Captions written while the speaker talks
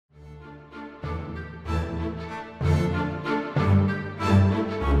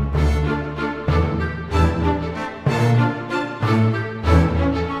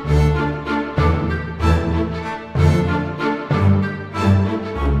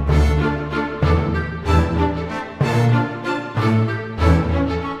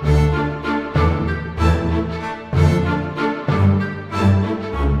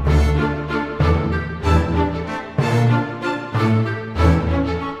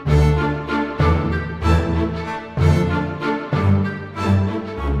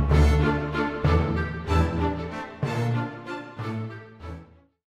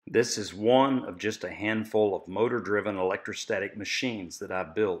This is one of just a handful of motor-driven electrostatic machines that I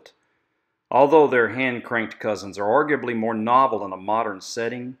built. Although their hand-cranked cousins are arguably more novel in a modern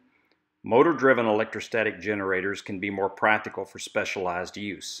setting, motor-driven electrostatic generators can be more practical for specialized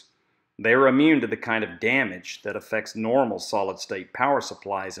use. They are immune to the kind of damage that affects normal solid-state power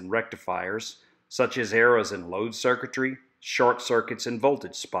supplies and rectifiers, such as errors in load circuitry, short circuits, and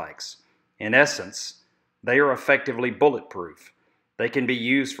voltage spikes. In essence, they are effectively bulletproof. They can be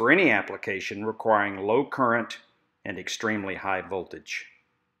used for any application requiring low current and extremely high voltage.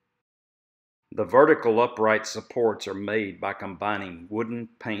 The vertical upright supports are made by combining wooden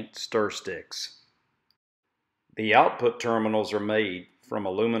paint stir sticks. The output terminals are made from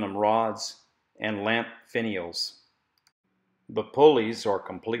aluminum rods and lamp finials. The pulleys are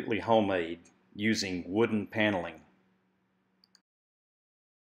completely homemade using wooden paneling.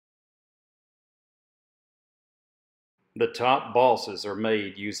 The top bosses are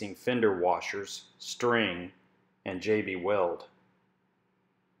made using fender washers, string, and JB weld.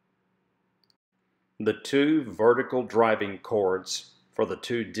 The two vertical driving cords for the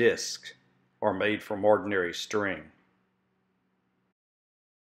two discs are made from ordinary string.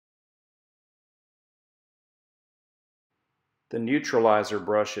 The neutralizer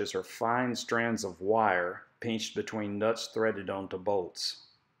brushes are fine strands of wire pinched between nuts threaded onto bolts.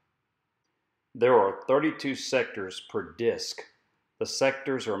 There are 32 sectors per disc. The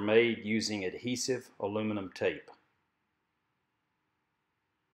sectors are made using adhesive aluminum tape.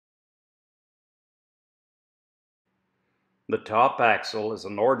 The top axle is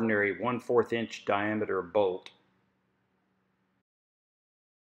an ordinary 1/4 inch diameter bolt.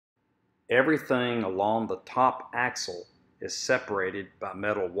 Everything along the top axle is separated by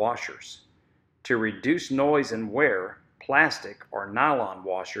metal washers. To reduce noise and wear, plastic or nylon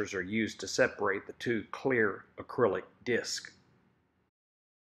washers are used to separate the two clear acrylic discs.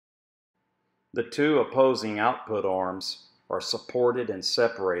 The two opposing output arms are supported and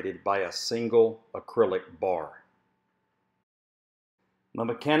separated by a single acrylic bar. The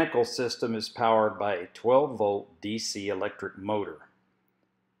mechanical system is powered by a 12-volt DC electric motor.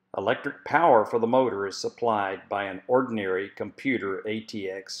 Electric power for the motor is supplied by an ordinary computer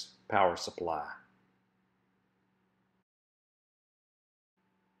ATX power supply.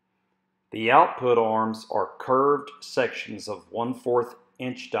 The output arms are curved sections of 1/4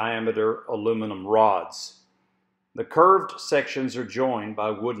 inch diameter aluminum rods. The curved sections are joined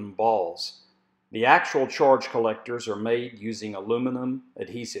by wooden balls. The actual charge collectors are made using aluminum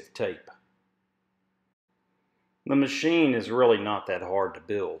adhesive tape. The machine is really not that hard to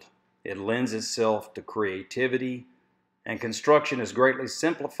build. It lends itself to creativity, and construction is greatly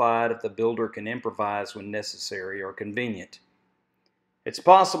simplified if the builder can improvise when necessary or convenient. It's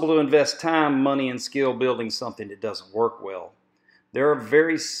possible to invest time, money, and skill building something that doesn't work well. There are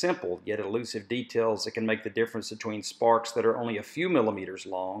very simple yet elusive details that can make the difference between sparks that are only a few millimeters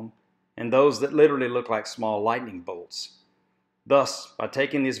long and those that literally look like small lightning bolts. Thus, by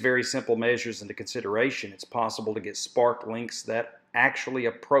taking these very simple measures into consideration, it's possible to get spark lengths that actually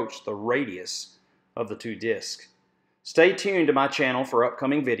approach the radius of the two discs. Stay tuned to my channel for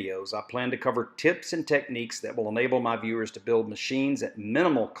upcoming videos. I plan to cover tips and techniques that will enable my viewers to build machines at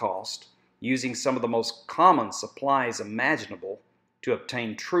minimal cost using some of the most common supplies imaginable to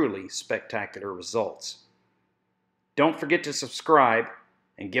obtain truly spectacular results. Don't forget to subscribe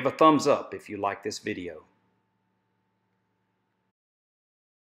and give a thumbs up if you like this video.